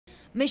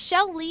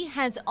Michelle Lee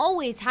has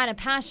always had a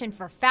passion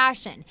for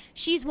fashion.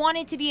 She's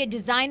wanted to be a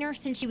designer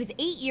since she was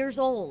 8 years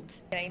old.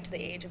 Getting to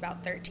the age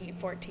about 13,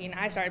 14,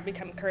 I started to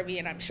become curvy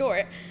and I'm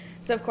short,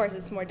 so of course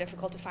it's more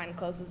difficult to find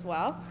clothes as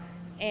well.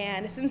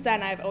 And since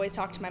then I've always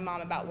talked to my mom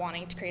about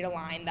wanting to create a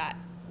line that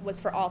was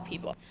for all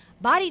people.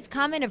 Bodies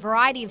come in a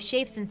variety of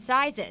shapes and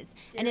sizes,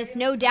 and it's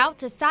no doubt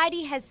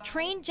society has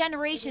trained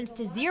generations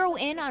to zero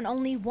in on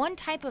only one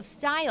type of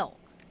style.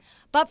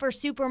 But for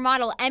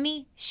supermodel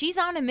Emmy, she's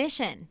on a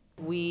mission.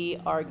 We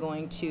are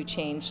going to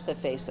change the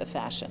face of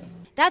fashion.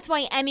 That's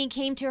why Emmy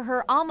came to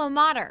her alma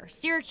mater,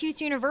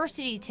 Syracuse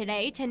University,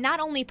 today to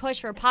not only push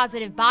for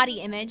positive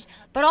body image,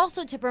 but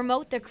also to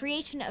promote the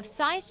creation of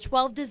size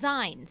 12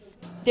 designs.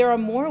 There are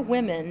more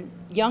women,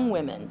 young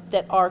women,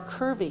 that are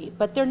curvy,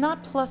 but they're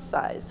not plus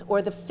size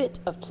or the fit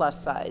of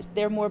plus size.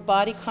 They're more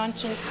body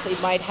conscious, they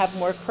might have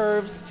more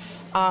curves,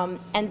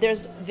 and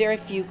there's very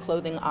few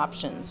clothing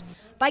options.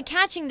 By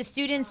catching the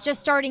students just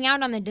starting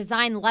out on the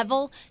design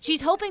level,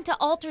 she's hoping to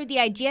alter the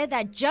idea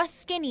that just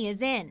skinny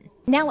is in.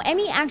 Now,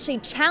 Emmy actually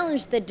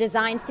challenged the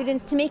design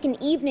students to make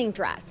an evening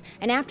dress,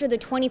 and after the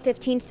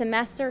 2015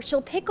 semester,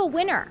 she'll pick a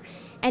winner.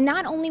 And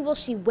not only will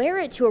she wear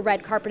it to a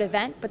red carpet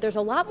event, but there's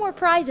a lot more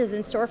prizes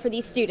in store for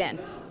these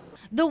students.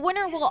 The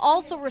winner will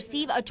also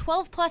receive a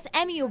 12+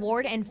 Emmy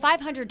Award and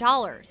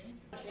 $500.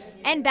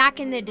 And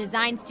back in the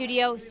design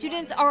studio,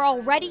 students are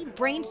already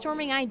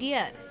brainstorming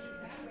ideas.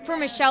 For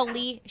Michelle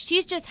Lee,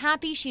 she's just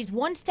happy she's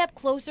one step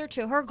closer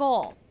to her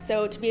goal.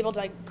 So to be able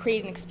to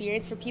create an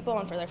experience for people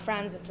and for their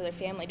friends and for their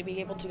family to be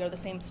able to go to the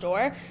same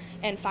store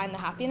and find the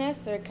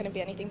happiness, there couldn't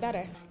be anything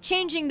better.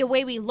 Changing the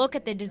way we look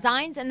at the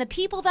designs and the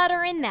people that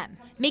are in them,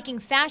 making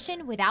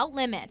fashion without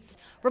limits.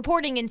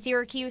 Reporting in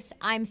Syracuse,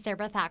 I'm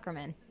Sarahbeth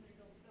Ackerman.